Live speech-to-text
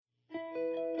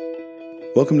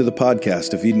Welcome to the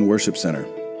podcast of Eden Worship Center.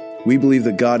 We believe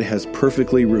that God has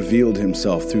perfectly revealed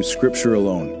himself through Scripture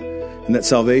alone, and that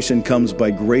salvation comes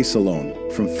by grace alone,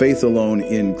 from faith alone,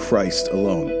 in Christ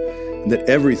alone, and that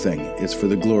everything is for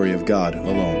the glory of God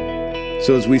alone.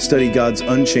 So as we study God's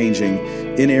unchanging,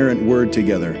 inerrant word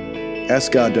together,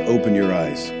 ask God to open your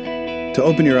eyes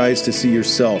to see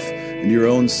yourself and your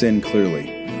own sin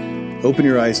clearly. Open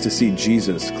your eyes to see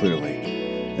Jesus clearly,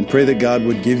 and pray that God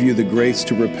would give you the grace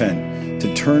to repent,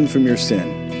 to turn from your sin,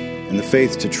 and the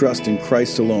faith to trust in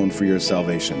Christ alone for your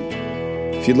salvation.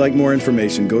 If you'd like more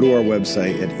information, go to our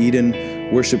website at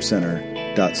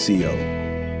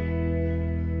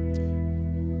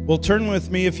edenworshipcenter.co. Well, turn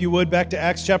with me, if you would, back to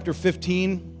Acts chapter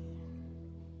 15.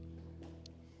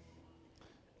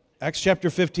 Acts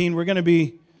chapter 15, we're going to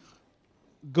be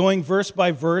going verse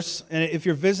by verse. And if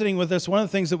you're visiting with us, one of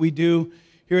the things that we do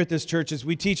here at this church is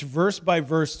we teach verse by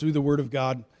verse through the Word of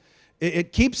God.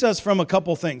 It keeps us from a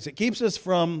couple things. It keeps us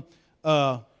from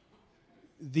the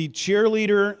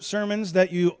cheerleader sermons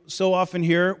that you so often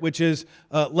hear, which is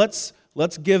let's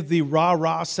give the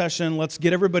rah-rah session. Let's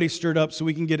get everybody stirred up so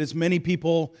we can get as many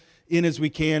people in as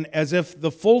we can, as if the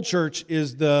full church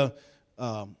is the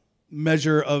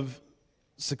measure of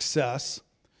success.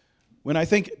 When I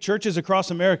think churches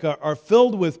across America are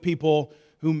filled with people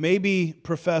who maybe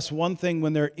profess one thing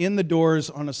when they're in the doors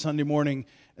on a Sunday morning,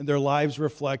 and their lives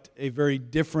reflect a very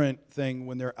different thing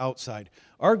when they're outside.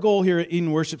 Our goal here at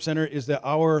Eden Worship Center is that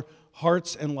our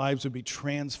hearts and lives would be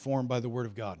transformed by the Word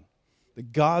of God.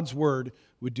 That God's Word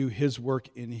would do His work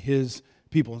in His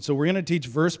people. And so we're going to teach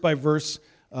verse by verse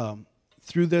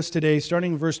through this today,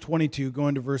 starting in verse 22,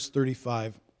 going to verse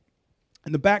 35.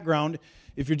 In the background,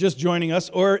 if you're just joining us,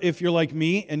 or if you're like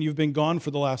me and you've been gone for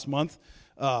the last month,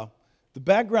 the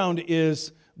background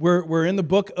is we're in the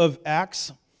book of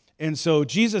Acts. And so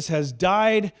Jesus has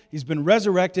died, he's been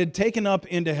resurrected, taken up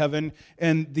into heaven,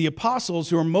 and the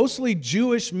apostles, who are mostly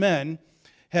Jewish men,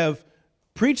 have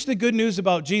preached the good news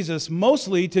about Jesus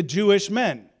mostly to Jewish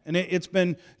men. And it's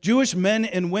been Jewish men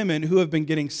and women who have been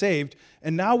getting saved.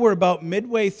 And now we're about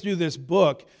midway through this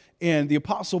book, and the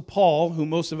apostle Paul, who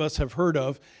most of us have heard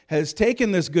of, has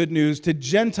taken this good news to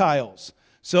Gentiles.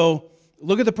 So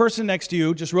look at the person next to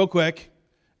you, just real quick,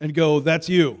 and go, that's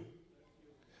you.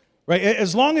 Right?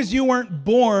 As long as you weren't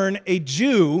born a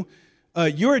Jew,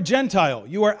 you're a Gentile.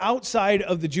 You are outside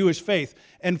of the Jewish faith.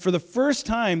 And for the first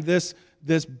time, this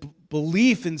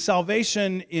belief in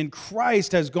salvation in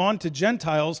Christ has gone to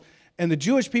Gentiles, and the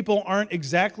Jewish people aren't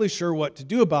exactly sure what to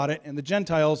do about it, and the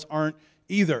Gentiles aren't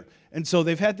either. And so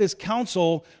they've had this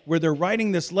council where they're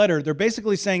writing this letter. They're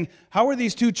basically saying, how are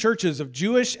these two churches of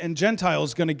Jewish and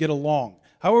Gentiles going to get along?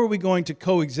 How are we going to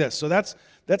coexist? So that's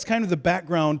kind of the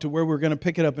background to where we're going to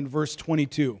pick it up in verse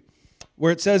 22,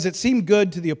 where it says, "It seemed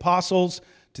good to the apostles,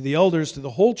 to the elders, to the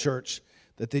whole church,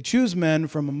 that they choose men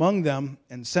from among them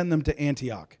and send them to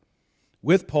Antioch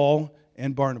with Paul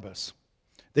and Barnabas.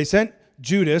 They sent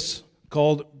Judas,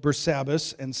 called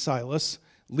Barsabbas, and Silas,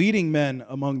 leading men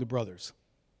among the brothers,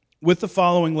 with the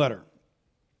following letter.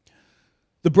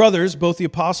 The brothers, both the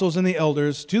apostles and the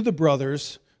elders, to the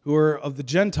brothers who are of the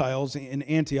Gentiles in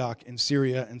Antioch in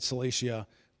Syria and Cilicia,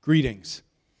 greetings.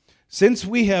 Since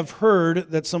we have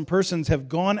heard that some persons have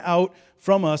gone out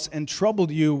from us and troubled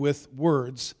you with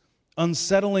words,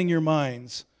 unsettling your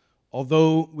minds,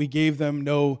 although we gave them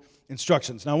no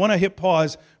instructions." Now I want to hit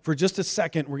pause for just a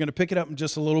second. We're going to pick it up in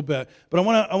just a little bit. But I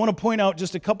want to point out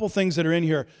just a couple things that are in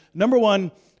here. Number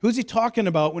one, who's he talking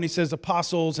about when he says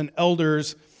apostles and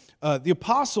elders? The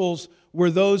apostles were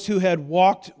those who had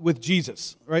walked with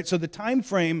Jesus, right? So the time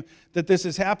frame that this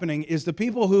is happening is the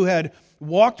people who had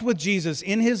walked with Jesus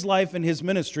in his life and his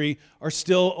ministry are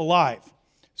still alive.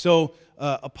 So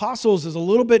apostles is a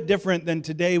little bit different than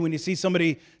today when you see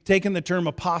somebody taking the term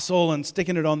apostle and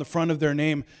sticking it on the front of their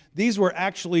name. These were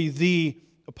actually the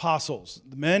apostles,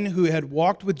 the men who had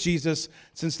walked with Jesus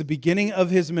since the beginning of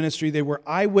his ministry. They were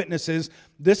eyewitnesses.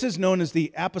 This is known as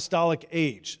the apostolic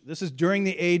age. This is during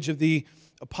the age of the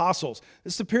apostles.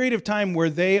 This is a period of time where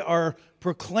they are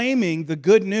proclaiming the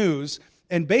good news,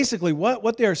 and basically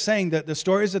what they are saying, that the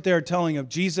stories that they are telling of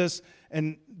Jesus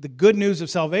and the good news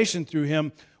of salvation through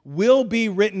him will be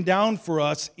written down for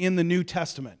us in the New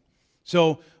Testament.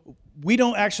 So we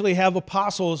don't actually have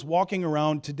apostles walking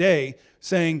around today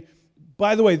saying,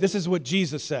 by the way, this is what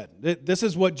Jesus said. This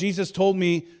is what Jesus told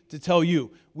me to tell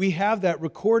you. We have that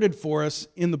recorded for us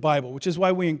in the Bible, which is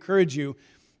why we encourage you,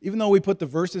 even though we put the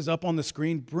verses up on the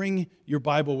screen, bring your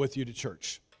Bible with you to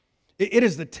church. It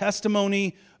is the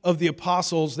testimony of the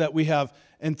apostles that we have.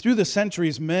 And through the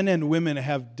centuries, men and women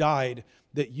have died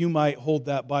that you might hold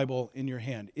that Bible in your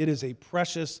hand. It is a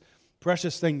precious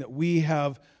precious thing that we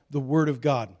have the Word of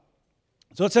God.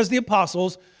 So it says the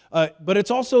apostles, but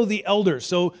it's also the elders.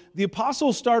 So the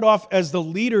apostles start off as the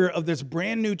leader of this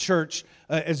brand new church.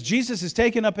 As Jesus is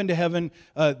taken up into heaven,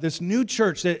 this new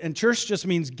church, and church just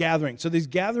means gathering. So this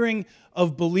gathering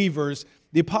of believers,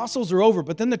 the apostles are over,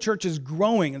 but then the church is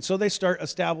growing, and so they start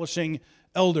establishing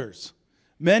elders.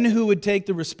 Men who would take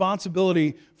the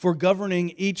responsibility for governing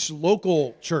each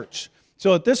local church.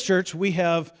 So at this church, we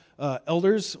have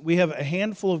elders. We have a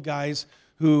handful of guys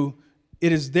who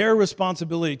it is their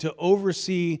responsibility to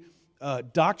oversee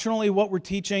doctrinally what we're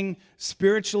teaching,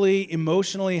 spiritually,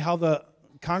 emotionally, how the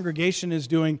congregation is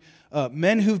doing.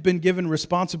 Men who've been given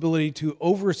responsibility to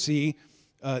oversee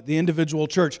the individual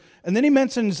church. And then he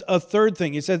mentions a third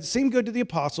thing. He said, seem good to the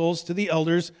apostles, to the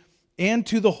elders, and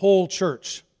to the whole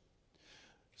church.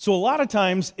 So a lot of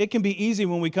times it can be easy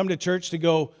when we come to church to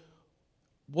go,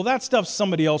 well, that stuff's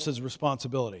somebody else's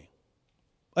responsibility.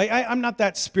 I'm not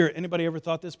that spirit. Anybody ever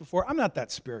thought this before? I'm not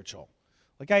that spiritual.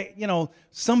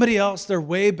 Somebody else, they're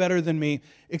way better than me.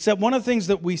 Except one of the things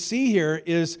that we see here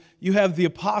is you have the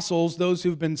apostles, those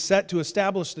who've been set to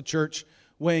establish the church,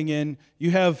 weighing in.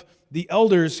 You have the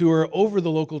elders who are over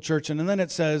the local church, and then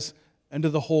it says, and to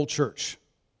the whole church.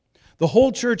 The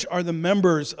whole church are the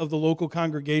members of the local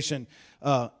congregation.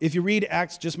 If you read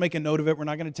Acts, just make a note of it. We're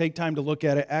not going to take time to look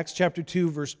at it. Acts chapter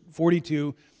 2, verse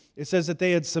 42, it says that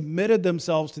they had submitted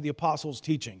themselves to the apostles'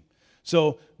 teaching.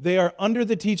 So they are under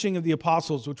the teaching of the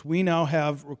apostles, which we now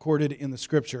have recorded in the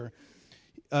Scripture.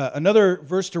 Another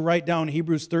verse to write down,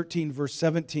 Hebrews 13, verse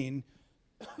 17,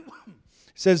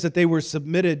 says that they were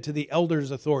submitted to the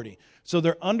elders' authority. So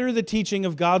they're under the teaching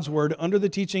of God's Word, under the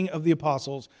teaching of the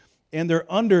apostles, and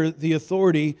they're under the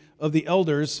authority of the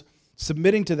elders,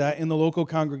 submitting to that in the local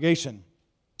congregation.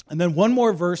 And then one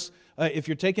more verse, if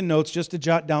you're taking notes, just to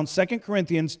jot down, 2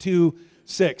 Corinthians 2,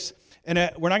 6.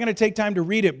 And we're not going to take time to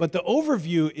read it, but the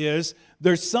overview is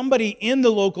there's somebody in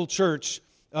the local church,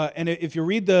 and if you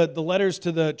read the letters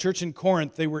to the church in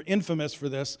Corinth, they were infamous for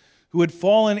this, who had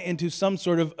fallen into some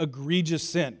sort of egregious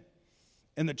sin.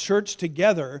 And the church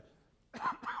together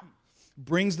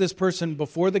brings this person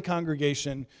before the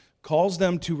congregation, calls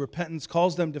them to repentance,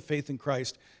 calls them to faith in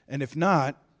Christ, and if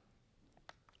not,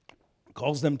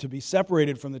 calls them to be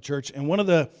separated from the church. And one of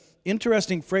the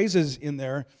interesting phrases in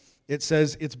there, it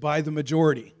says it's by the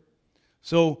majority.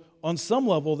 So on some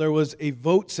level, there was a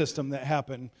vote system that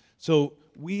happened. So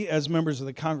we as members of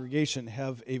the congregation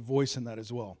have a voice in that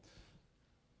as well.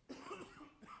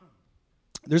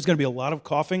 There's going to be a lot of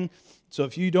coughing. So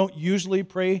if you don't usually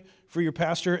pray for your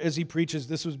pastor as he preaches,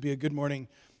 this would be a good morning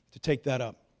to take that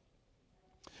up.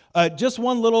 Just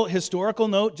one little historical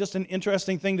note, just an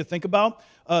interesting thing to think about.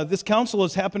 This council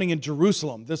is happening in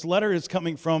Jerusalem. This letter is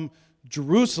coming from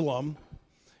Jerusalem,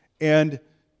 and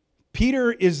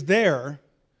Peter is there,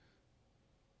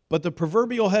 but the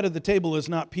proverbial head of the table is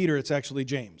not Peter, it's actually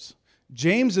James.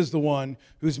 James is the one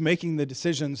who's making the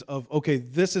decisions of, okay,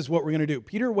 this is what we're going to do.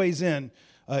 Peter weighs in.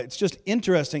 It's just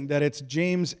interesting that it's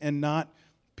James and not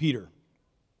Peter.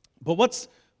 But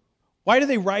why do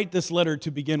they write this letter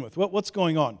to begin with? What's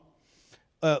going on?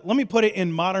 Let me put it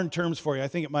in modern terms for you. I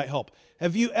think it might help.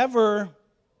 Have you ever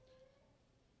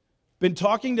been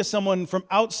talking to someone from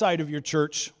outside of your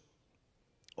church,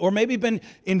 or maybe been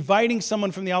inviting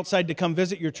someone from the outside to come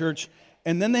visit your church,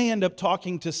 and then they end up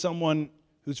talking to someone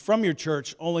who's from your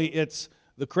church, only it's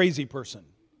the crazy person?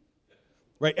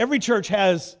 Right? Every church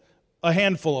has a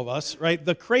handful of us, right?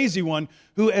 The crazy one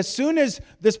who, as soon as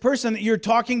this person that you're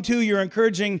talking to, you're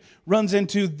encouraging, runs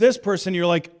into this person, you're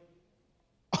like,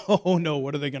 oh no,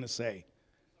 what are they going to say?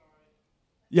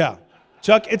 Yeah.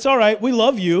 Chuck, it's all right. We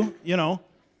love you,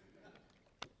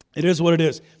 It is what it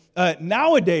is.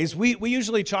 Nowadays, we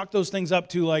usually chalk those things up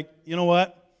to like, you know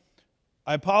what?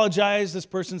 I apologize. This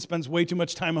person spends way too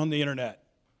much time on the internet.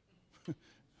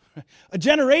 A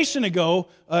generation ago,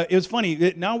 it was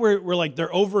funny. Now we're like, they're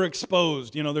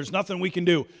overexposed. There's nothing we can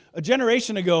do. A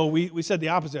generation ago, we said the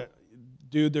opposite.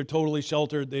 Dude, they're totally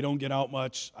sheltered. They don't get out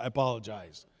much. I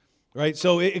apologize. Right?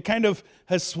 So it kind of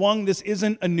has swung. This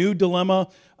isn't a new dilemma.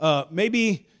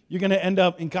 Maybe you're going to end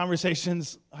up in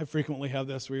conversations. I frequently have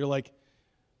this where you're like,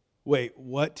 wait,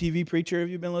 what TV preacher have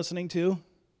you been listening to?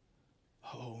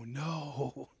 Oh,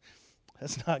 no.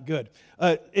 That's not good.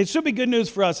 It should be good news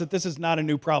for us that this is not a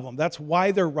new problem. That's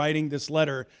why they're writing this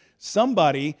letter.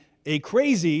 Somebody, a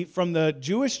crazy from the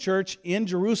Jewish church in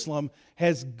Jerusalem,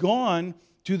 has gone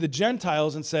to the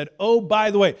Gentiles and said, oh,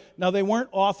 by the way, now they weren't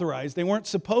authorized. They weren't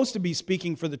supposed to be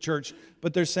speaking for the church,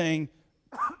 but they're saying,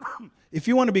 if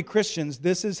you want to be Christians,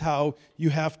 this is how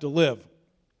you have to live.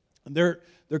 And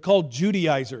they're called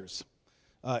Judaizers.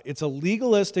 It's a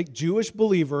legalistic Jewish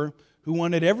believer who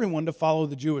wanted everyone to follow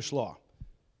the Jewish law.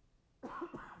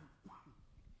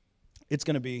 It's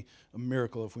going to be a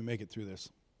miracle if we make it through this.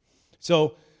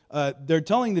 So they're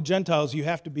telling the Gentiles you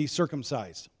have to be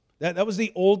circumcised. That was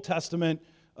the Old Testament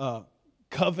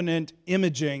covenant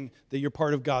imaging that you're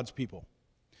part of God's people.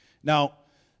 Now,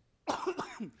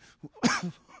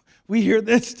 we hear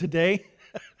this today.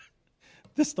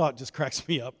 This thought just cracks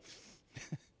me up.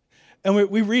 And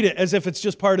we read it as if it's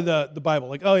just part of the Bible.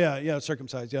 Like, oh yeah,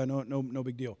 circumcised. Yeah, no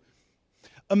big deal.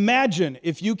 Imagine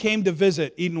if you came to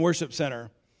visit Eden Worship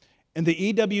Center and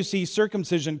the EWC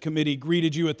Circumcision Committee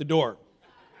greeted you at the door.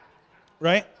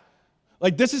 Right?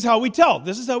 Like, this is how we tell.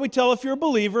 This is how we tell if you're a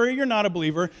believer or you're not a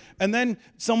believer. And then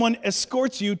someone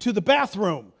escorts you to the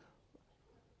bathroom.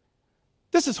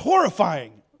 This is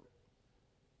horrifying.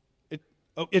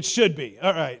 It should be.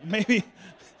 All right.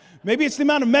 Maybe it's the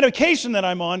amount of medication that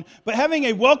I'm on, but having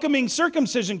a welcoming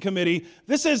circumcision committee,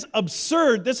 this is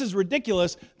absurd. This is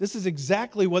ridiculous. This is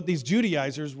exactly what these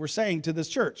Judaizers were saying to this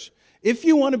church. If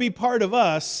you want to be part of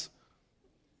us,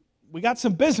 we got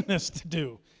some business to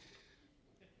do.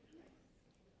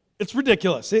 It's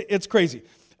ridiculous. It's crazy.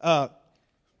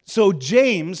 So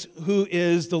James, who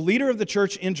is the leader of the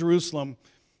church in Jerusalem,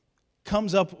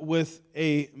 comes up with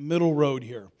a middle road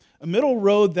here. A middle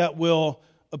road that will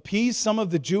appease some of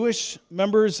the Jewish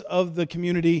members of the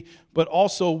community, but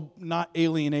also not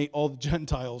alienate all the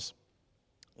Gentiles,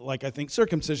 like I think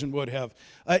circumcision would have.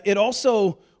 It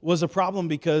also was a problem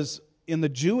because in the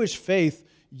Jewish faith,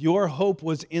 your hope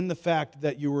was in the fact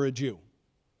that you were a Jew.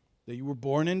 That you were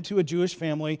born into a Jewish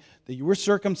family, that you were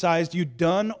circumcised, you'd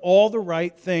done all the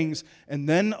right things, and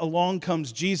then along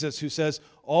comes Jesus who says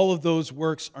all of those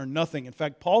works are nothing. In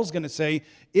fact, Paul's going to say,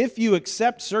 if you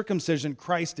accept circumcision,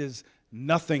 Christ is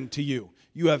nothing to you.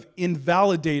 You have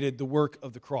invalidated the work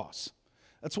of the cross.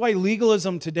 That's why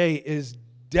legalism today is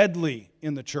deadly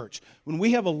in the church. When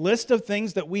we have a list of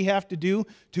things that we have to do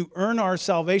to earn our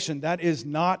salvation, that is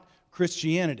not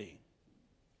Christianity.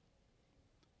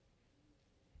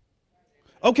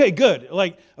 Okay, good.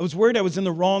 Like, I was worried I was in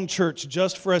the wrong church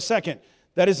just for a second.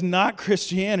 That is not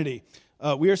Christianity.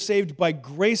 We are saved by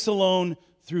grace alone,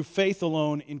 through faith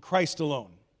alone, in Christ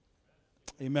alone.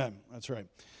 Amen. That's right.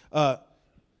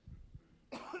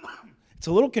 It's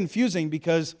a little confusing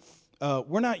because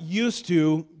we're not used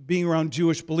to being around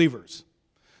Jewish believers.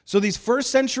 So these first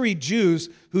century Jews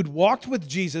who'd walked with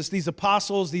Jesus, these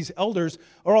apostles, these elders,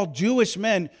 are all Jewish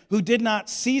men who did not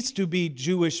cease to be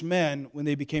Jewish men when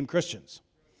they became Christians.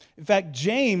 In fact,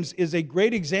 James is a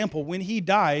great example. When he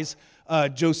dies,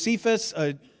 Josephus,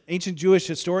 an ancient Jewish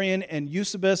historian, and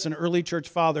Eusebius, an early church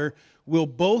father, will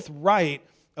both write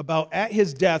about at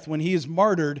his death, when he is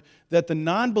martyred, that the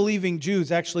non-believing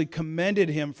Jews actually commended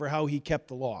him for how he kept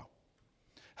the law.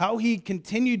 How he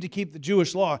continued to keep the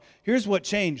Jewish law. Here's what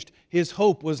changed. His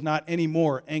hope was not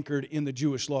anymore anchored in the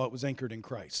Jewish law. It was anchored in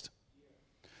Christ.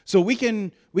 So we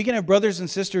can have brothers and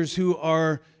sisters who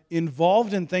are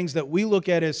involved in things that we look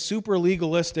at as super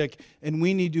legalistic, and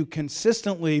we need to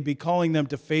consistently be calling them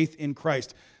to faith in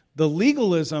Christ. The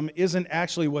legalism isn't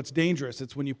actually what's dangerous.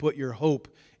 It's when you put your hope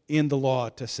in the law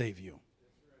to save you.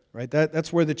 Right?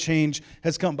 That's where the change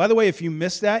has come. By the way, if you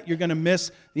miss that, you're going to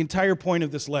miss the entire point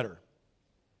of this letter.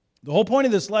 The whole point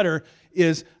of this letter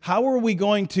is how are we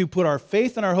going to put our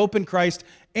faith and our hope in Christ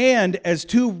and as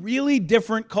two really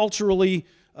different culturally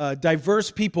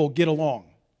diverse people get along.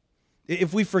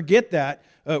 If we forget that,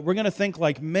 we're going to think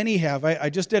like many have. I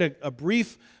just did a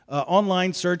brief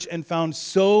online search and found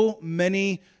so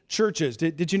many churches.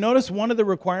 Did you notice one of the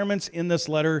requirements in this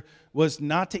letter was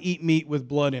not to eat meat with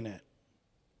blood in it?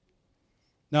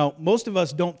 Now, most of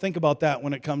us don't think about that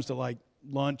when it comes to like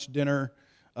lunch, dinner,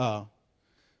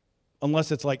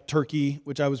 unless it's like turkey,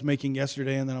 which I was making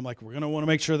yesterday, and then I'm like, we're going to want to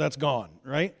make sure that's gone,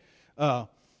 right?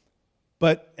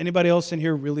 But anybody else in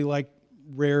here really like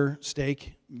rare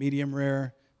steak, medium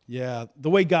rare? Yeah, the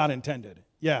way God intended.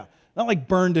 Yeah, not like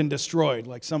burned and destroyed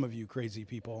like some of you crazy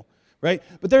people, right?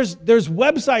 But there's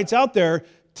websites out there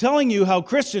telling you how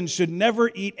Christians should never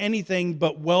eat anything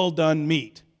but well-done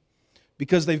meat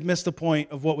because they've missed the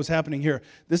point of what was happening here.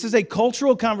 This is a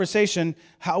cultural conversation,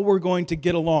 how we're going to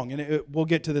get along, and we'll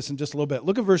get to this in just a little bit.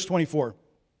 Look at verse 24.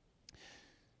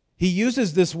 He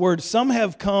uses this word, some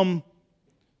have come,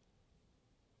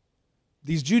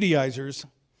 these Judaizers,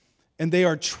 and they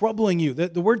are troubling you.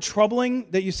 The word troubling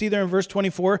that you see there in verse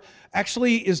 24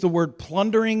 actually is the word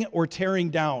plundering or tearing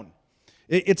down.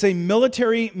 It's a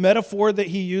military metaphor that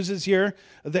he uses here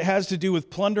that has to do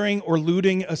with plundering or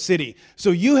looting a city.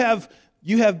 So you have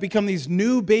you have become these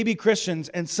new baby Christians,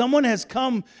 and someone has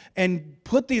come and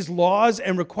put these laws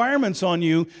and requirements on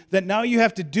you that now you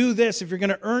have to do this if you're going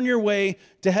to earn your way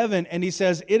to heaven. And he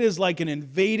says it is like an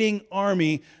invading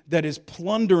army that is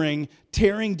plundering,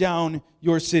 tearing down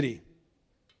your city.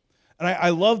 And I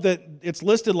love that it's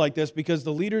listed like this because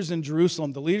the leaders in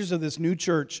Jerusalem, the leaders of this new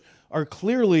church, are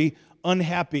clearly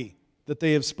unhappy that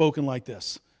they have spoken like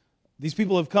this. These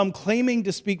people have come claiming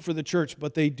to speak for the church,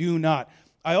 but they do not.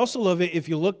 I also love it if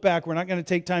you look back. We're not going to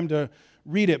take time to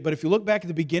read it, but if you look back at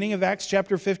the beginning of Acts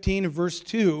chapter 15 and verse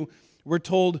 2, we're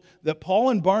told that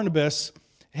Paul and Barnabas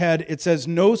had, it says,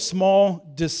 no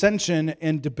small dissension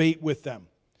and debate with them.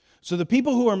 So the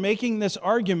people who are making this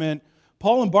argument,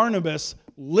 Paul and Barnabas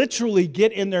literally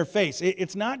get in their face.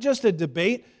 It's not just a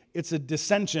debate, it's a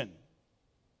dissension.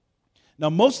 Now,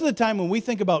 most of the time when we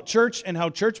think about church and how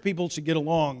church people should get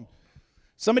along,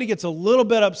 somebody gets a little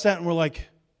bit upset and we're like,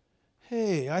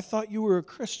 hey, I thought you were a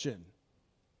Christian.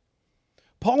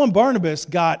 Paul and Barnabas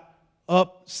got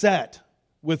upset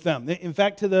with them. In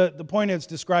fact, to the point it's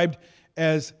described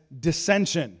as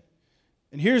dissension.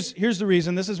 And here's the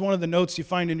reason. This is one of the notes you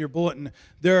find in your bulletin.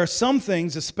 There are some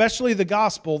things, especially the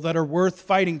gospel, that are worth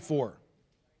fighting for.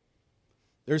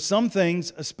 There's some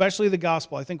things, especially the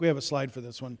gospel, I think we have a slide for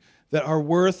this one, that are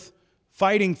worth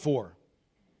fighting for.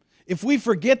 If we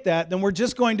forget that, then we're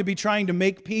just going to be trying to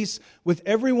make peace with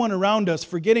everyone around us,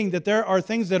 forgetting that there are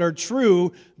things that are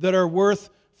true that are worth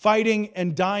fighting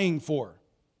and dying for.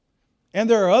 And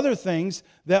there are other things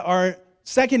that are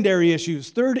secondary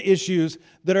issues, third issues,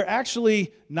 that are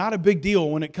actually not a big deal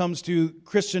when it comes to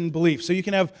Christian belief. So you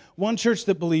can have one church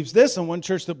that believes this and one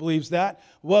church that believes that.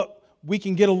 What we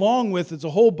can get along with is a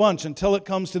whole bunch until it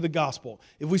comes to the gospel.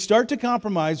 If we start to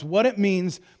compromise what it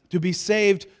means to be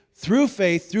saved through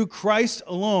faith, through Christ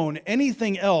alone,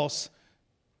 anything else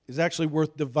is actually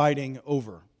worth dividing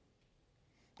over.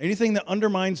 Anything that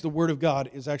undermines the Word of God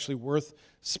is actually worth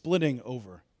splitting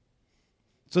over.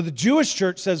 So the Jewish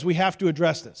church says we have to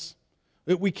address this.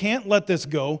 We can't let this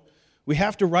go. We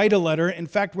have to write a letter. In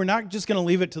fact, we're not just going to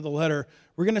leave it to the letter.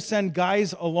 We're going to send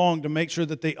guys along to make sure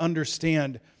that they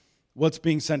understand what's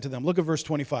being sent to them. Look at verse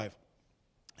 25.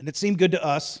 And it seemed good to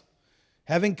us,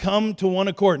 having come to one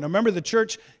accord. Now remember, the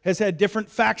church has had different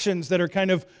factions that are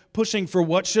kind of pushing for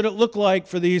what should it look like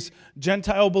for these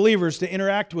Gentile believers to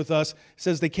interact with us. It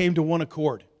says they came to one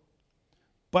accord.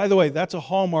 By the way, that's a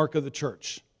hallmark of the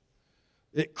church.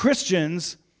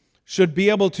 Christians should be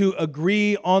able to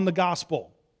agree on the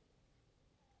gospel.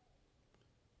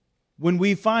 When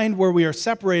we find where we are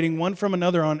separating one from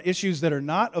another on issues that are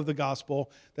not of the gospel,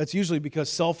 that's usually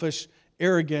because selfish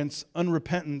arrogance,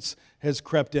 unrepentance has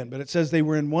crept in. But it says they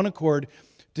were in one accord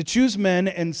to choose men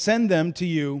and send them to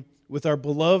you with our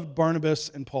beloved Barnabas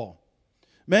and Paul,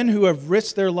 men who have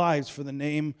risked their lives for the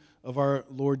name of our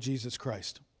Lord Jesus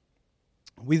Christ.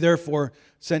 We therefore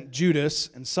sent Judas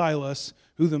and Silas,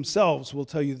 who themselves will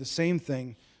tell you the same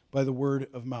thing by the word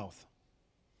of mouth.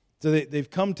 So they've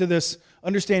come to this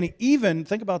understanding. Even,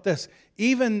 think about this,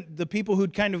 even the people who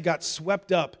kind of got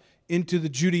swept up into the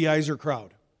Judaizer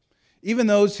crowd. Even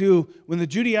those who, when the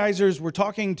Judaizers were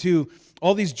talking to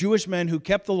all these Jewish men who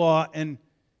kept the law, and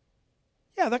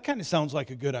yeah, that kind of sounds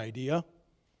like a good idea.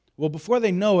 Well, before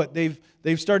they know it,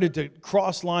 they've started to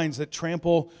cross lines that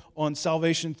trample on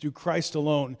salvation through Christ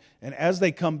alone. And as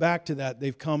they come back to that,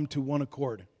 they've come to one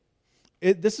accord.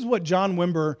 This is what John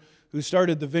Wimber, who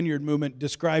started the Vineyard movement,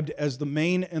 described as the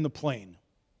main and the plain.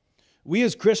 We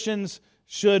as Christians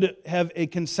should have a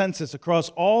consensus across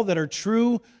all that are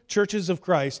true churches of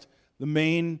Christ, the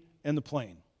main and the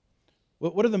plain.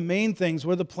 What are the main things?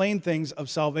 What are the plain things of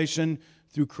salvation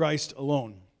through Christ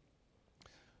alone?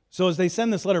 So as they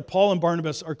send this letter, Paul and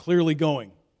Barnabas are clearly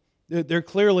going. They're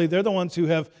the ones who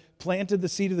have planted the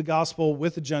seed of the gospel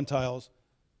with the Gentiles.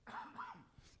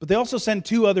 But they also send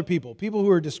two other people who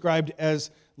are described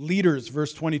as leaders,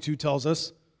 verse 22 tells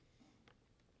us.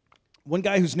 One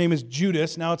guy whose name is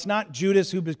Judas. Now, it's not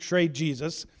Judas who betrayed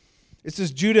Jesus. It's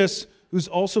this Judas who's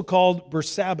also called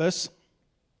Barsabbas.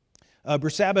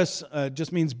 Barsabbas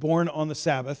just means born on the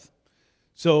Sabbath.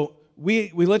 So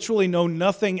we literally know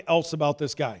nothing else about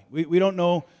this guy. We don't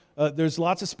know. There's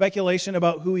lots of speculation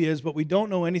about who he is, but we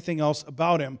don't know anything else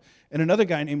about him. And another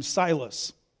guy named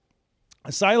Silas.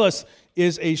 Silas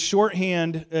is a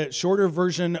shorter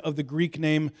version of the Greek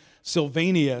name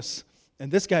Silvanus.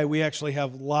 And this guy we actually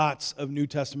have lots of New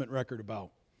Testament record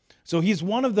about. So he's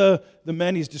one of the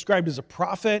men. He's described as a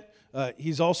prophet.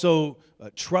 He's also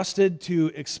trusted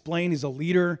to explain. He's a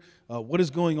leader. What is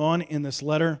going on in this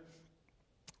letter?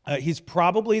 He's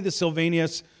probably the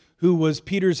Silvanus who was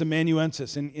Peter's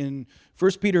amanuensis. In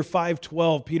 1 Peter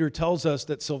 5:12, Peter tells us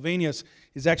that Silvanus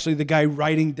is actually the guy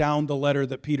writing down the letter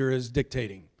that Peter is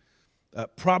dictating.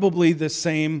 Probably the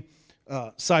same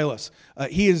Silas.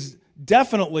 He is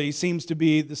definitely seems to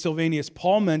be the Silvanus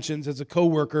Paul mentions as a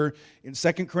co-worker in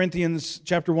 2 Corinthians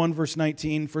chapter 1, verse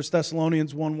 19, 1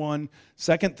 Thessalonians 1:1,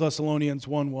 2 Thessalonians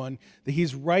 1:1, that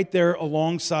he's right there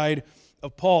alongside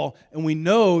of Paul. And we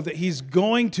know that he's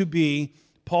going to be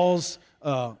Paul's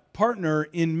partner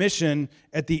in mission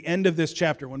at the end of this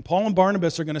chapter. When Paul and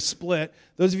Barnabas are going to split,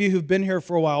 those of you who've been here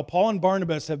for a while, Paul and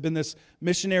Barnabas have been this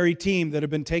missionary team that have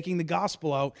been taking the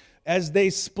gospel out. As they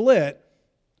split,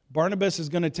 Barnabas is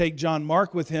going to take John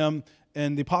Mark with him,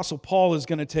 and the Apostle Paul is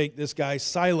going to take this guy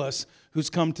Silas, who's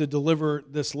come to deliver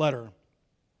this letter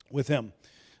with him.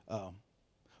 One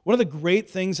of the great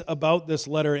things about this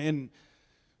letter, and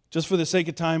just for the sake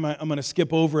of time, I'm going to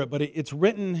skip over it, but it's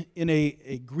written in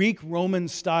a Greek-Roman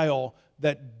style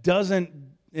that doesn't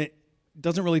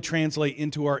really translate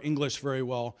into our English very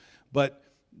well, but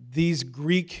these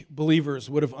Greek believers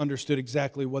would have understood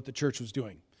exactly what the church was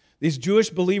doing. These Jewish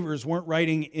believers weren't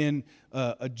writing in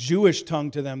a Jewish tongue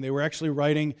to them. They were actually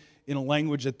writing in a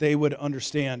language that they would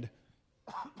understand,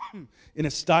 in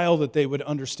a style that they would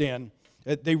understand.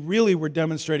 They really were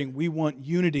demonstrating we want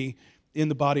unity in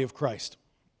the body of Christ.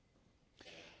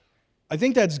 I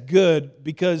think that's good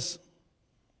because,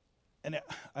 and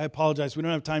I apologize, we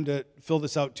don't have time to fill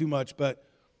this out too much, but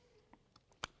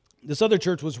this other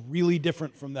church was really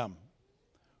different from them.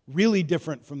 Really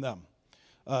different from them.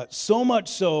 So much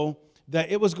so that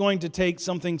it was going to take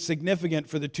something significant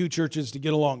for the two churches to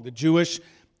get along, the Jewish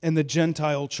and the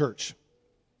Gentile church.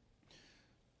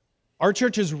 Our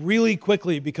churches really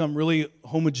quickly become really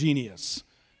homogeneous.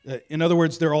 In other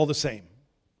words, they're all the same.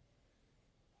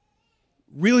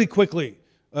 Really quickly,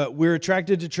 we're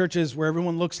attracted to churches where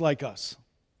everyone looks like us.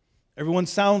 Everyone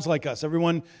sounds like us.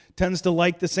 Everyone tends to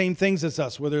like the same things as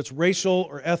us, whether it's racial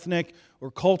or ethnic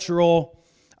or cultural.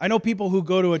 I know people who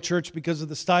go to a church because of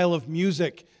the style of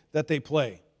music that they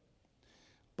play.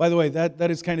 By the way, that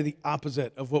is kind of the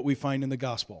opposite of what we find in the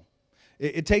gospel.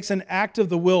 It takes an act of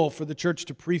the will for the church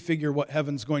to prefigure what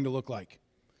heaven's going to look like.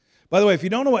 By the way, if you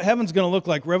don't know what heaven's going to look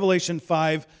like, Revelation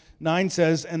 5:9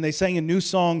 says, "And they sang a new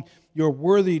song, 'You're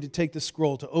worthy to take the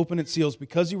scroll, to open its seals,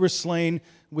 because you were slain.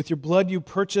 With your blood you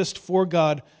purchased for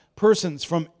God persons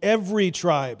from every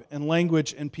tribe and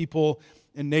language and people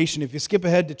and nation.'" If you skip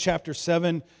ahead to chapter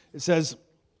 7, it says,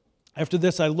 "After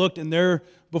this I looked, and there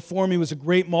before me was a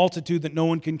great multitude that no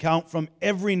one can count, from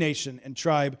every nation and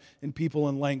tribe and people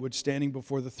and language, standing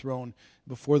before the throne,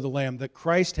 before the Lamb." That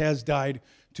Christ has died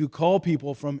to call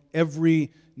people from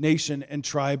every nation and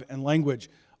tribe and language.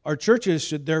 Our churches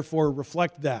should therefore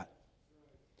reflect that.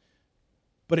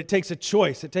 But it takes a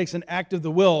choice. It takes an act of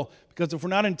the will, because if we're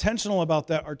not intentional about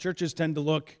that, our churches tend to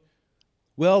look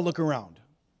around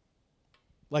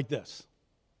like this.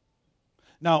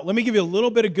 Now, let me give you a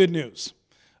little bit of good news.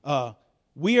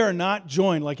 We are not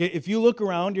joined. Like, if you look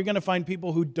around, you're going to find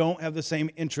people who don't have the same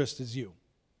interests as you.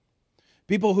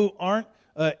 People who aren't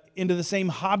into the same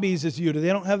hobbies as you. They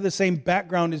don't have the same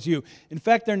background as you. In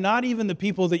fact, they're not even the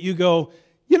people that you go,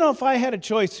 you know, if I had a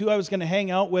choice who I was going to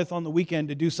hang out with on the weekend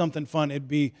to do something fun, it'd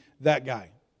be that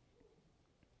guy.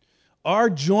 Our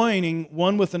joining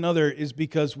one with another is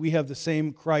because we have the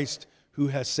same Christ who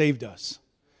has saved us.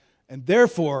 And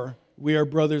therefore, we are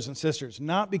brothers and sisters,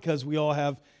 not because we all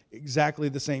have exactly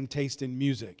the same taste in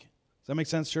music. Does that make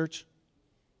sense, church?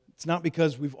 It's not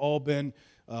because we've all been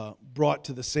brought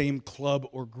to the same club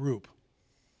or group.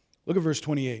 Look at verse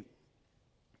 28.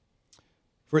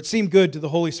 "For it seemed good to the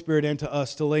Holy Spirit and to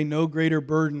us to lay no greater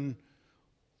burden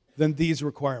than these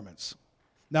requirements."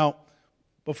 Now,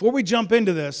 before we jump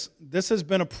into this has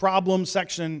been a problem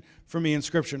section for me in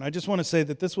Scripture. And I just want to say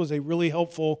that this was a really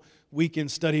helpful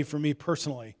weekend study for me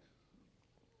personally.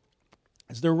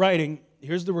 As they're writing,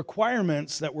 here's the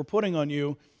requirements that we're putting on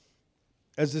you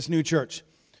as this new church.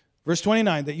 Verse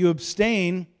 29, "That you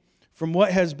abstain from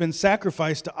what has been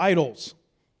sacrificed to idols,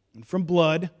 and from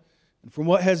blood, and from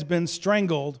what has been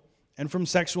strangled, and from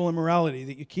sexual immorality,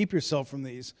 that you keep yourself from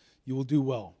these, you will do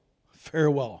well."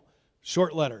 Farewell.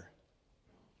 Short letter.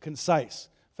 Concise.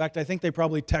 In fact, I think they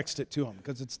probably text it to him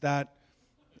because it's that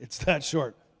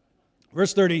short.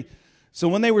 Verse 30, "So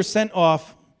when they were sent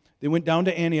off, they went down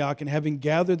to Antioch, and having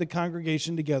gathered the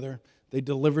congregation together, they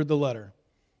delivered the letter.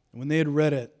 And when they had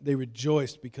read it, they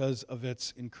rejoiced because of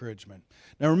its encouragement."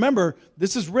 Now remember,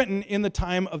 this is written in the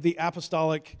time of the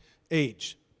apostolic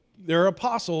age. There are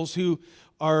apostles who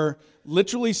are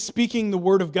literally speaking the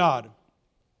word of God,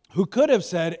 who could have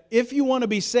said, if you want to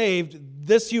be saved,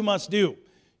 this you must do.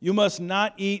 You must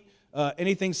not eat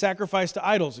anything sacrificed to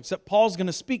idols, except Paul's going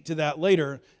to speak to that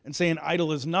later and say an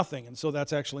idol is nothing, and so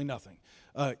that's actually nothing.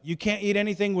 You can't eat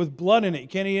anything with blood in it. You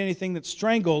can't eat anything that's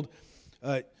strangled.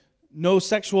 No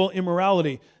sexual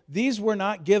immorality. These were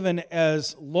not given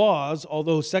as laws,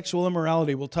 although sexual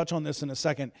immorality, we'll touch on this in a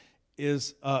second,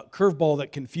 is a curveball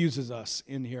that confuses us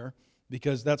in here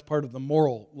because that's part of the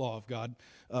moral law of God.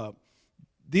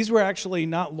 These were actually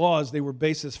not laws, they were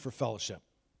basis for fellowship.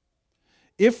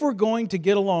 If we're going to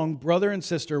get along, brother and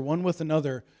sister, one with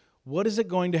another, what is it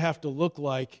going to have to look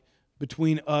like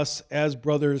between us as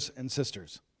brothers and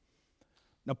sisters?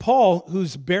 Now, Paul,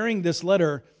 who's bearing this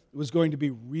letter, was going to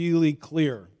be really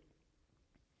clear.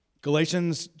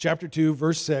 Galatians chapter 2,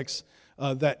 verse 6,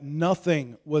 that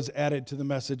nothing was added to the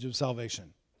message of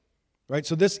salvation. Right?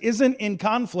 So this isn't in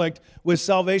conflict with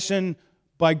salvation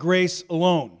by grace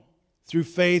alone, through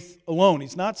faith alone.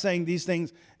 He's not saying these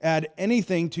things add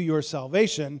anything to your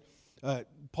salvation.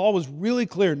 Paul was really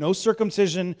clear. No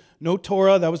circumcision, no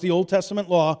Torah, that was the Old Testament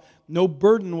law. No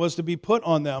burden was to be put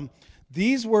on them.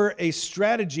 These were a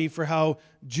strategy for how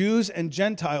Jews and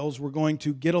Gentiles were going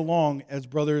to get along as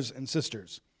brothers and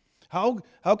sisters. How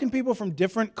can people from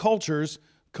different cultures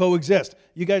coexist?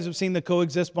 You guys have seen the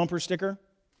coexist bumper sticker,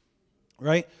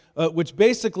 right? Which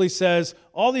basically says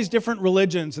all these different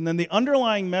religions, and then the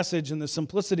underlying message and the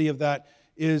simplicity of that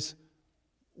is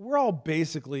we're all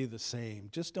basically the same.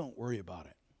 Just don't worry about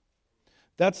it.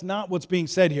 That's not what's being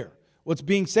said here. What's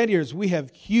being said here is we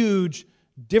have huge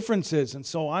differences, and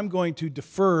so I'm going to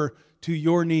defer to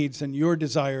your needs and your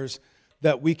desires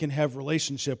that we can have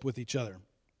relationship with each other.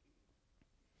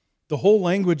 The whole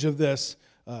language of this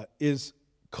is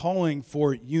calling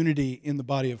for unity in the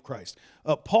body of Christ.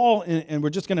 Paul, and we're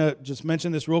just going to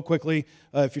mention this real quickly.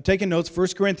 If you're taking notes, 1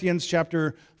 Corinthians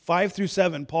chapter 5 through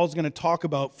 7, Paul's going to talk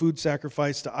about food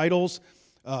sacrificed to idols,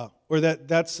 or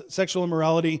that's sexual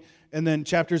immorality. And then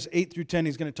chapters 8 through 10,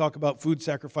 he's going to talk about food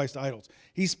sacrificed to idols.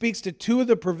 He speaks to two of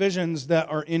the provisions that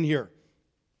are in here.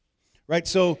 Right?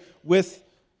 So with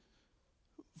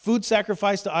food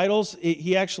sacrificed to idols,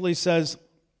 he actually says,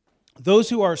 those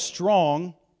who are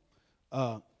strong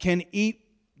can eat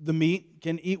the meat,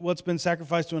 can eat what's been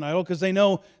sacrificed to an idol, because they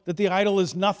know that the idol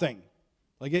is nothing.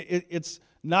 Like it's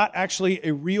not actually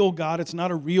a real God, it's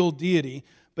not a real deity.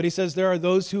 But he says there are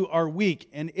those who are weak.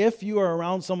 And if you are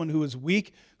around someone who is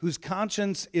weak, whose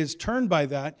conscience is turned by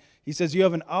that, he says you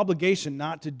have an obligation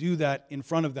not to do that in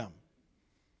front of them.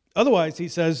 Otherwise, he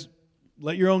says,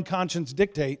 let your own conscience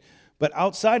dictate. But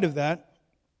outside of that,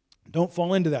 don't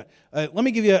fall into that. Let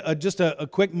me give you just a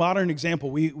quick modern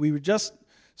example. We just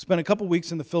spent a couple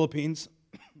weeks in the Philippines,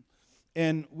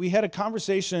 and we had a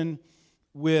conversation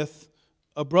with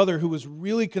a brother who was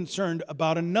really concerned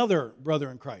about another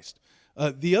brother in Christ.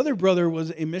 The other brother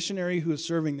was a missionary who is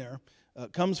serving there,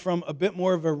 comes from a bit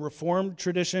more of a Reformed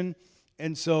tradition,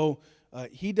 and so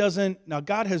he doesn't, now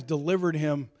God has delivered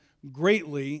him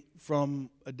greatly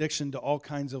from addiction to all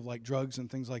kinds of like drugs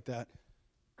and things like that.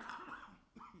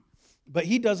 But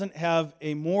he doesn't have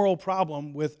a moral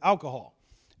problem with alcohol.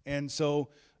 And so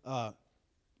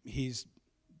he's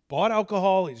bought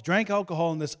alcohol, he's drank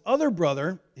alcohol, and this other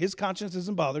brother, his conscience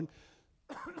isn't bothered.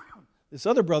 This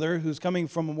other brother, who's coming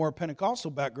from a more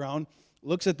Pentecostal background,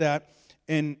 looks at that,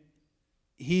 and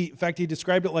in fact, he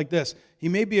described it like this. He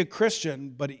may be a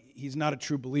Christian, but he's not a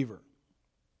true believer.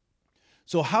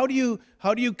 So how do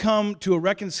you come to a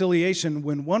reconciliation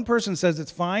when one person says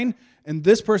it's fine, and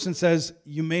this person says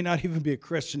you may not even be a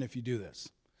Christian if you do this?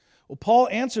 Well, Paul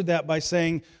answered that by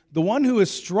saying the one who is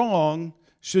strong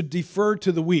should defer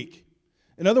to the weak.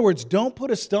 In other words, don't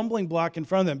put a stumbling block in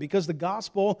front of them, because the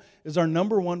gospel is our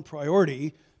number one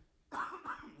priority.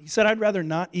 He said, I'd rather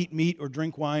not eat meat or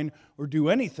drink wine or do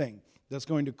anything that's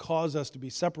going to cause us to be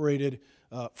separated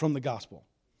from the gospel.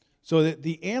 So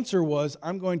the answer was,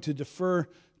 I'm going to defer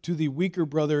to the weaker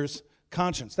brother's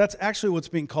conscience. That's actually what's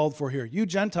being called for here. You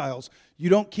Gentiles, you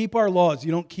don't keep our laws,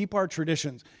 you don't keep our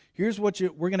traditions. Here's what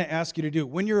we're going to ask you to do.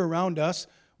 When you're around us,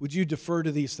 would you defer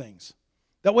to these things?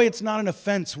 That way it's not an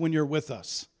offense when you're with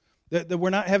us. That we're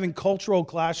not having cultural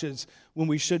clashes when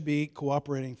we should be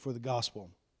cooperating for the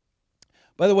gospel.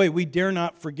 By the way, we dare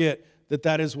not forget that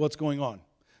that is what's going on.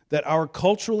 That our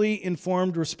culturally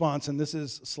informed response, and this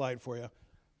is a slide for you,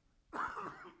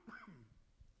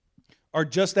 are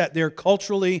just that. They're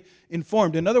culturally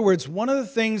informed. In other words, one of the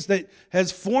things that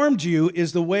has formed you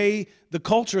is the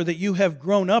culture that you have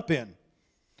grown up in.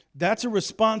 That's a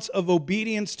response of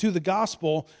obedience to the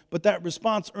gospel, but that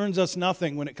response earns us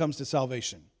nothing when it comes to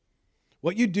salvation.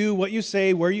 What you do, what you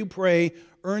say, where you pray,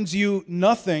 earns you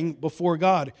nothing before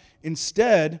God.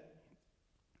 Instead,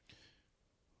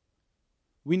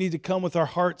 we need to come with our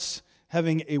hearts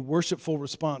having a worshipful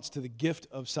response to the gift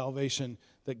of salvation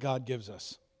that God gives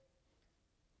us.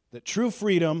 That true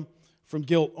freedom from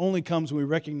guilt only comes when we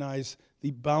recognize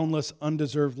the boundless,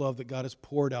 undeserved love that God has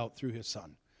poured out through His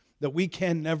Son. That we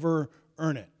can never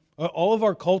earn it. All of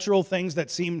our cultural things that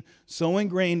seem so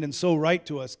ingrained and so right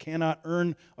to us cannot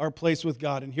earn our place with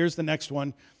God. And here's the next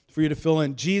one for you to fill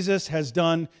in. Jesus has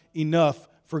done enough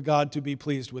for God to be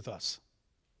pleased with us.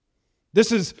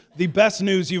 This is the best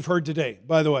news you've heard today,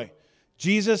 by the way.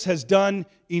 Jesus has done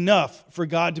enough for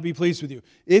God to be pleased with you.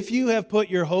 If you have put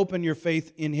your hope and your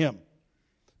faith in Him.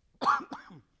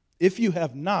 If you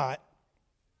have not,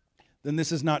 then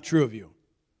this is not true of you.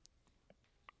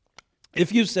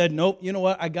 If you said, nope, you know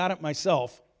what, I got it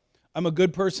myself, I'm a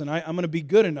good person, I'm going to be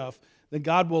good enough, then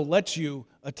God will let you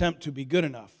attempt to be good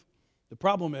enough. The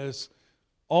problem is,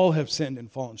 all have sinned and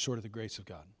fallen short of the grace of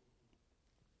God.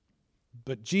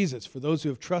 But Jesus, for those who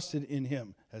have trusted in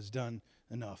Him, has done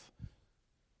enough.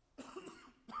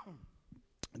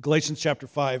 Galatians chapter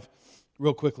 5,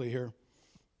 real quickly here.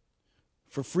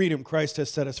 For freedom, Christ has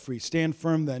set us free. Stand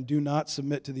firm then. Do not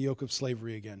submit to the yoke of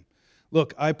slavery again.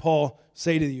 Look, I, Paul,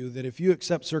 say to you that if you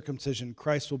accept circumcision,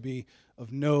 Christ will be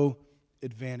of no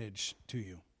advantage to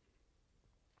you.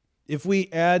 If we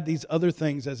add these other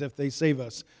things as if they save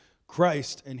us,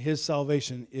 Christ and His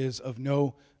salvation is of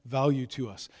no value to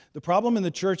us. The problem in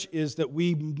the church is that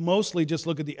we mostly just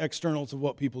look at the externals of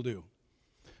what people do.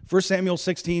 1 Samuel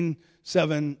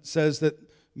 16:7 says that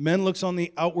men looks on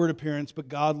the outward appearance, but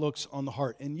God looks on the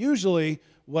heart. And usually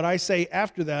what I say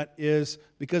after that is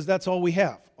because that's all we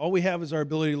have. All we have is our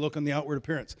ability to look on the outward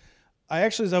appearance. I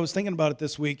actually, as I was thinking about it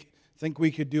this week, think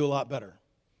we could do a lot better.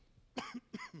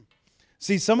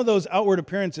 See, some of those outward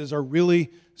appearances are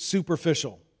really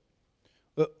superficial.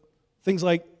 Things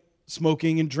like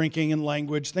smoking and drinking and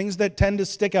language, things that tend to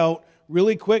stick out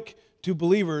really quick to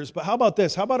believers. But how about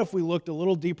this? How about if we looked a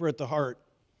little deeper at the heart,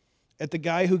 at the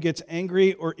guy who gets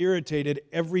angry or irritated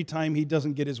every time he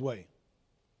doesn't get his way?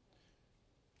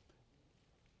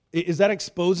 Is that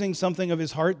exposing something of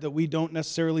his heart that we don't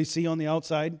necessarily see on the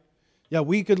outside? Yeah,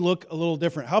 we could look a little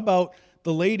different. How about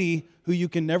the lady who you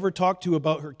can never talk to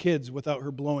about her kids without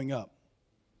her blowing up?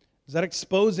 Is that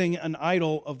exposing an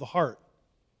idol of the heart?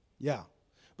 Yeah.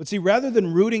 But see, rather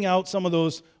than rooting out some of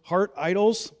those heart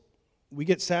idols, we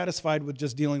get satisfied with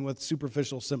just dealing with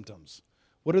superficial symptoms.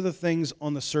 What are the things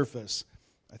on the surface?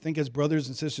 I think as brothers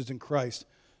and sisters in Christ,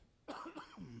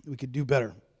 we could do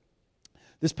better.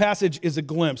 This passage is a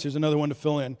glimpse. Here's another one to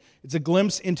fill in. It's a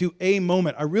glimpse into a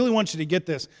moment. I really want you to get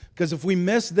this, because if we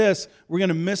miss this, we're going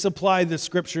to misapply this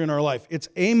scripture in our life. It's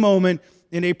a moment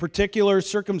in a particular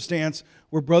circumstance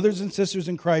where brothers and sisters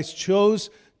in Christ chose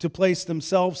to place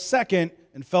themselves second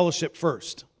and fellowship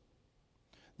first.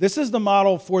 This is the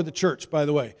model for the church, by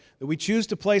the way, that we choose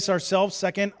to place ourselves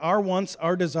second, our wants,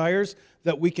 our desires,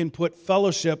 that we can put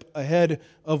fellowship ahead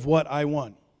of what I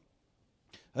want.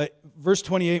 Verse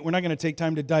 28, we're not going to take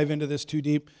time to dive into this too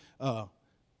deep, but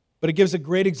it gives a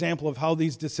great example of how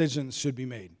these decisions should be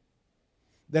made.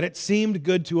 That it seemed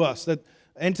good to us,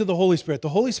 and to the Holy Spirit. The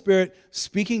Holy Spirit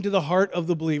speaking to the heart of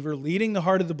the believer, leading the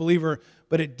heart of the believer,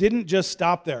 but it didn't just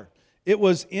stop there. It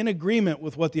was in agreement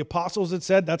with what the apostles had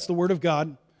said, that's the word of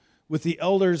God, with the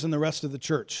elders and the rest of the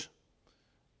church.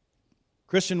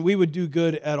 Christian, we would do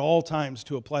good at all times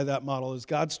to apply that model. As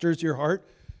God stirs your heart,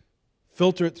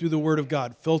 filter it through the Word of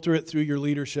God. Filter it through your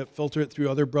leadership. Filter it through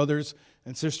other brothers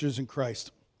and sisters in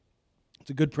Christ. It's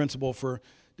a good principle for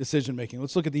decision making.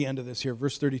 Let's look at the end of this here,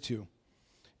 verse 32.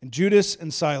 And Judas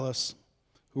and Silas,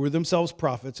 who were themselves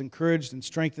prophets, encouraged and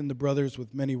strengthened the brothers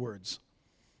with many words.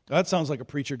 Now, that sounds like a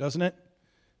preacher, doesn't it?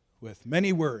 With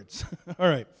many words. All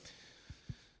right.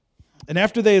 And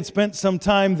after they had spent some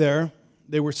time there,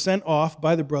 they were sent off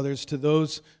by the brothers to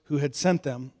those who had sent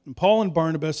them. And Paul and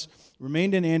Barnabas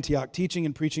remained in Antioch, teaching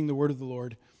and preaching the word of the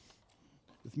Lord,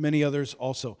 with many others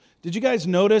also. Did you guys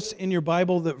notice in your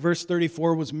Bible that verse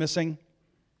 34 was missing?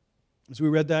 As we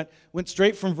read that, went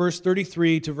straight from verse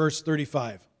 33 to verse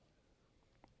 35.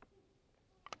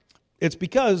 It's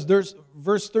because there's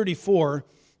verse 34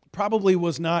 probably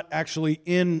was not actually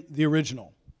in the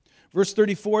original. Verse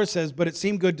 34 says, but it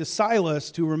seemed good to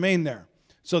Silas to remain there.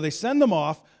 So they send them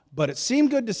off, but it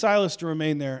seemed good to Silas to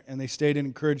remain there, and they stayed and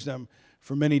encouraged them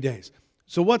for many days.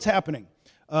 So what's happening?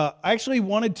 I actually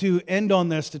wanted to end on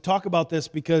this, to talk about this,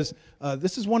 because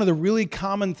this is one of the really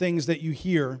common things that you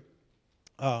hear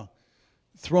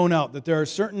thrown out, that there are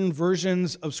certain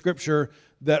versions of Scripture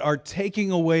that are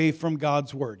taking away from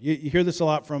God's Word. You hear this a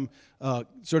lot from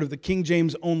sort of the King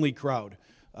James only crowd.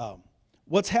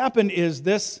 What's happened is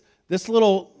this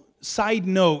little side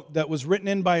note that was written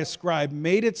in by a scribe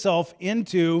made itself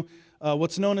into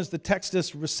what's known as the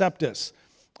Textus Receptus.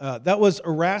 That was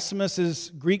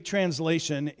Erasmus's Greek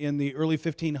translation in the early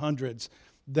 1500s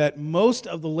that most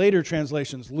of the later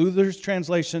translations, Luther's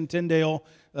translation, Tyndale,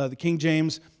 the King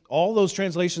James, all those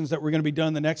translations that were going to be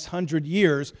done the next 100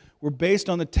 years were based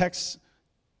on the text.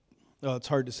 Oh, it's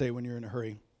hard to say when you're in a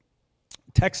hurry.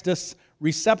 Textus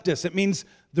Receptus. It means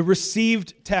the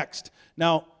received text.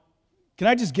 Now, can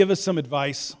I just give us some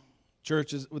advice,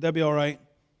 church? Would that be all right?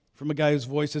 From a guy whose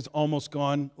voice is almost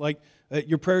gone. Like,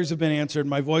 your prayers have been answered.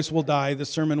 My voice will die. The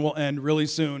sermon will end really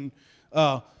soon.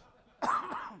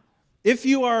 If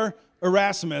you are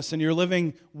Erasmus and you're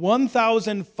living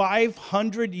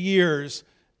 1,500 years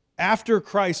after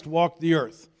Christ walked the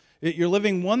earth, you're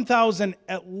living 1,000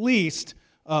 at least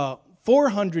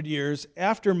 400 years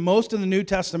after most of the New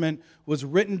Testament was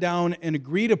written down and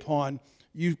agreed upon,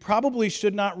 you probably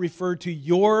should not refer to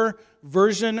your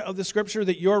version of the Scripture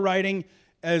that you're writing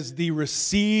as the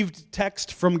received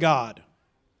text from God.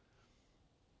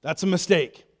 That's a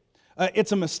mistake.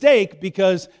 It's a mistake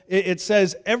because it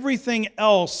says everything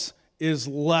else is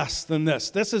less than this.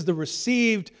 This is the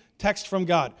received text from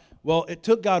God. Well, it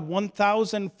took God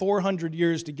 1,400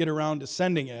 years to get around to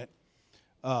sending it.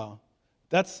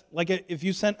 That's like if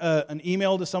you sent an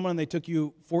email to someone and they took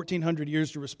you 1,400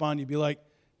 years to respond, you'd be like,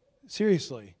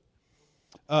 seriously?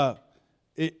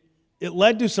 It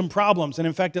led to some problems, and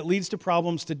in fact, it leads to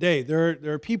problems today. There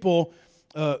are people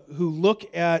who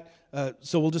look at,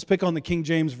 so we'll just pick on the King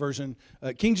James Version.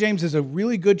 King James is a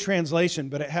really good translation,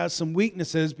 but it has some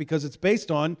weaknesses because it's based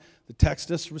on the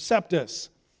Textus Receptus.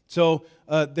 So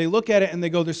they look at it and they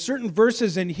go, there's certain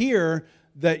verses in here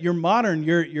that your modern,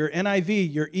 your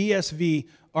NIV, your ESV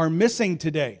are missing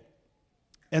today.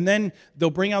 And then they'll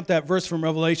bring out that verse from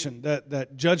Revelation,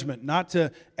 that judgment, not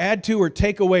to add to or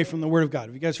take away from the Word of God.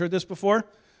 Have you guys heard this before?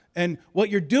 And what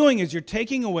you're doing is you're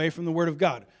taking away from the Word of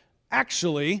God.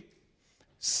 Actually,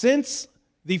 since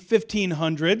the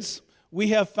 1500s, we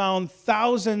have found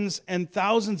thousands and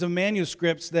thousands of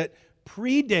manuscripts that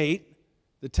predate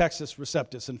the Textus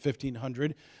Receptus in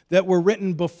 1500, that were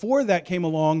written before that came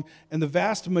along, and the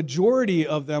vast majority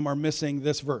of them are missing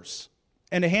this verse.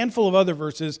 And a handful of other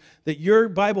verses that your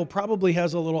Bible probably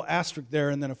has a little asterisk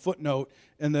there and then a footnote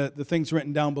and the things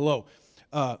written down below.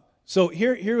 So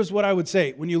here's what I would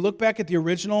say. When you look back at the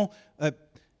original, have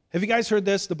you guys heard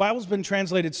this? The Bible's been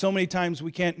translated so many times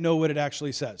we can't know what it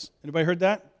actually says. Anybody heard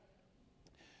that?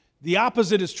 The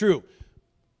opposite is true.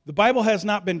 The Bible has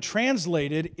not been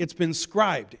translated, it's been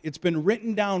scribed. It's been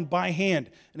written down by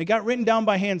hand. And it got written down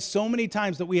by hand so many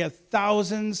times that we have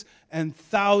thousands and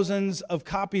thousands of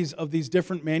copies of these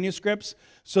different manuscripts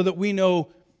so that we know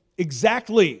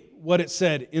exactly what it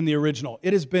said in the original.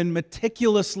 It has been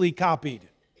meticulously copied.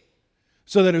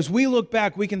 So that as we look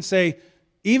back, we can say,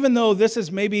 even though this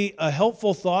is maybe a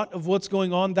helpful thought of what's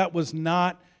going on, that was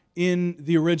not in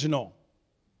the original.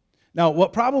 Now,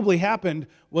 what probably happened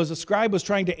was a scribe was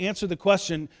trying to answer the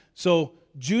question, so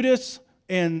Judas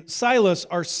and Silas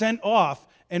are sent off,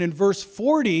 and in verse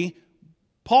 40,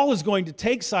 Paul is going to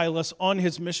take Silas on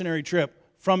his missionary trip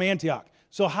from Antioch.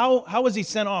 So how is he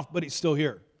sent off, but he's still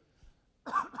here?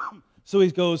 So he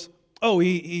goes,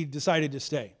 he decided to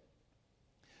stay.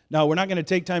 Now, we're not going to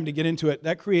take time to get into it.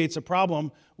 That creates a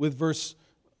problem with verse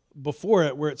before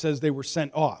it where it says they were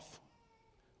sent off.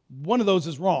 One of those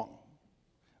is wrong.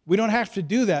 We don't have to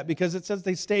do that because it says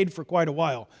they stayed for quite a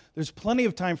while. There's plenty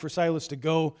of time for Silas to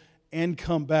go and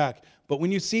come back. But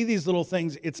when you see these little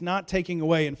things, it's not taking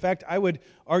away. In fact, I would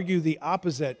argue the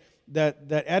opposite,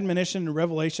 that admonition and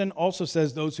revelation also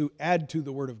says those who add to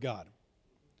the Word of God.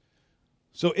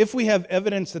 So if we have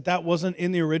evidence that that wasn't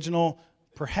in the original,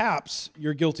 perhaps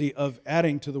you're guilty of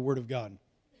adding to the Word of God.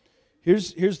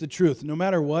 Here's the truth. No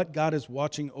matter what, God is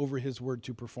watching over His Word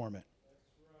to perform it.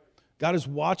 God is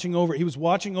watching over. He was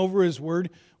watching over His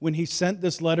Word when He sent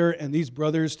this letter and these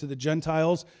brothers to the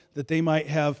Gentiles that they might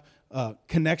have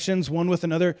connections one with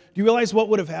another. Do you realize what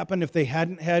would have happened if they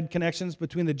hadn't had connections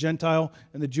between the Gentile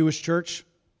and the Jewish church?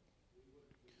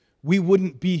 We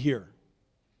wouldn't be here.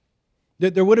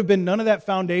 There would have been none of that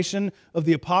foundation of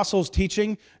the apostles'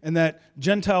 teaching, and that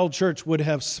Gentile church would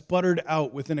have sputtered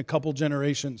out within a couple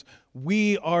generations.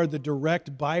 We are the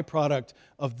direct byproduct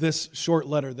of this short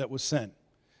letter that was sent.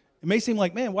 It may seem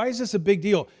like, man, why is this a big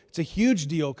deal? It's a huge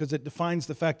deal because it defines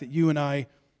the fact that you and I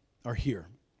are here.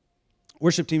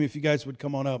 Worship team, if you guys would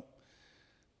come on up.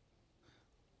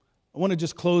 I want to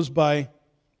just close by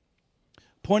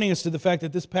pointing us to the fact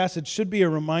that this passage should be a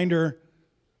reminder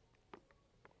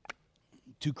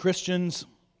to Christians,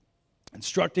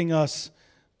 instructing us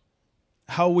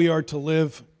how we are to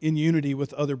live in unity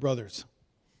with other brothers.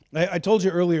 I told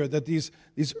you earlier that these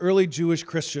early Jewish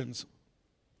Christians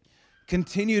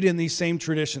continued in these same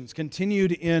traditions,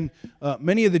 continued in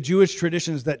many of the Jewish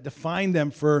traditions that defined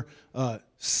them for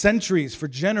centuries, for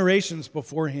generations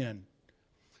beforehand.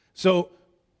 So,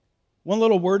 one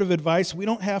little word of advice: we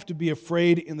don't have to be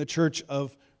afraid in the church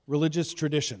of religious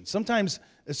tradition. Sometimes,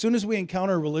 as soon as we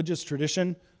encounter a religious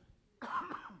tradition,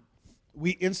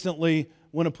 we instantly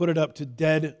want to put it up to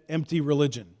dead, empty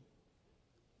religion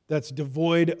that's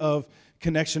devoid of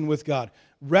connection with God.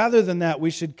 Rather than that, we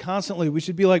should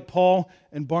be like Paul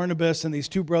and Barnabas and these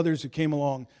two brothers who came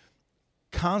along,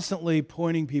 constantly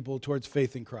pointing people towards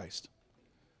faith in Christ.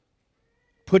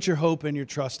 Put your hope and your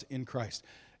trust in Christ.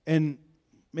 And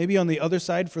maybe on the other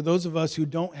side, for those of us who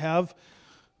don't have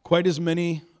quite as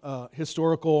many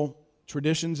historical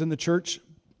traditions in the church,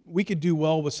 we could do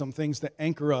well with some things that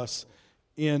anchor us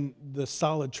in the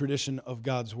solid tradition of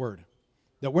God's Word.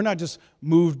 That we're not just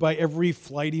moved by every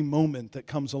flighty moment that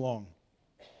comes along.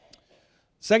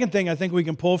 Second thing I think we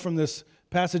can pull from this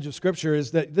passage of Scripture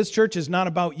is that this church is not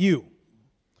about you.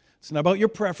 It's not about your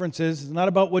preferences. It's not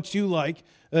about what you like.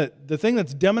 The thing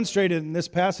that's demonstrated in this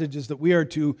passage is that we are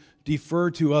to defer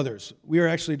to others. We are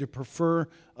actually to prefer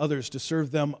others, to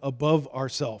serve them above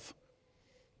ourselves.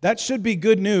 That should be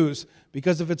good news,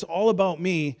 because if it's all about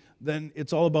me, then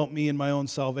it's all about me and my own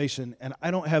salvation, and I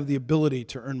don't have the ability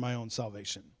to earn my own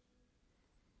salvation.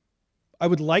 I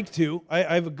would like to.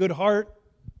 I have a good heart,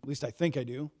 at least I think I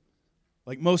do,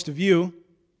 like most of you.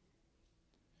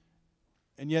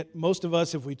 And yet most of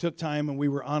us, if we took time and we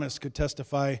were honest, could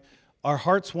testify our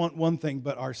hearts want one thing,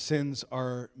 but our sins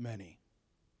are many.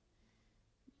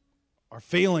 Our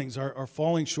failings, our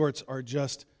falling shorts are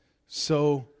just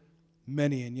so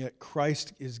many, and yet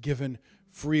Christ is given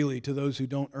freely to those who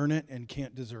don't earn it and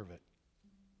can't deserve it.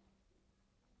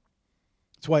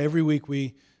 That's why every week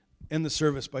we end the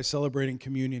service by celebrating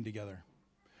communion together,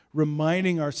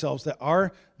 reminding ourselves that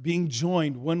our being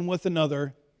joined one with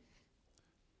another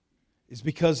is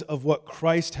because of what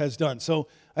Christ has done. So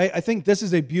I think this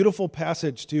is a beautiful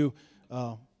passage to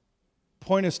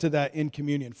point us to that in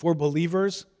communion. For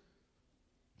believers,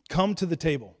 come to the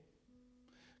table.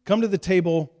 Come to the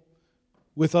table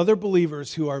with other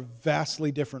believers who are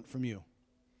vastly different from you,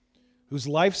 whose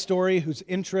life story, whose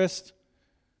interests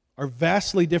are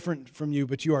vastly different from you,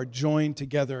 but you are joined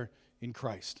together in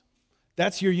Christ.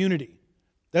 That's your unity.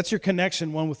 That's your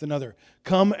connection one with another.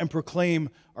 Come and proclaim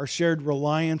our shared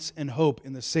reliance and hope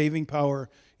in the saving power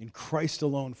in Christ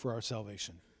alone for our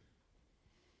salvation.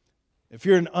 If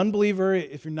you're an unbeliever,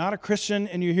 if you're not a Christian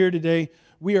and you're here today,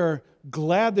 we are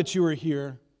glad that you are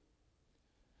here.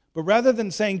 But rather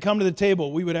than saying come to the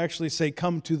table, we would actually say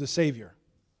come to the Savior.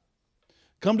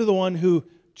 Come to the one who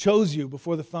chose you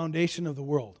before the foundation of the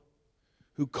world,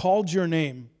 who called your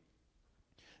name,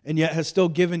 and yet has still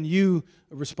given you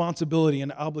a responsibility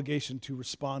and obligation to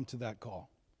respond to that call.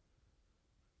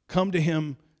 Come to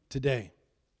Him today.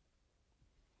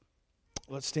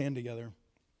 Let's stand together.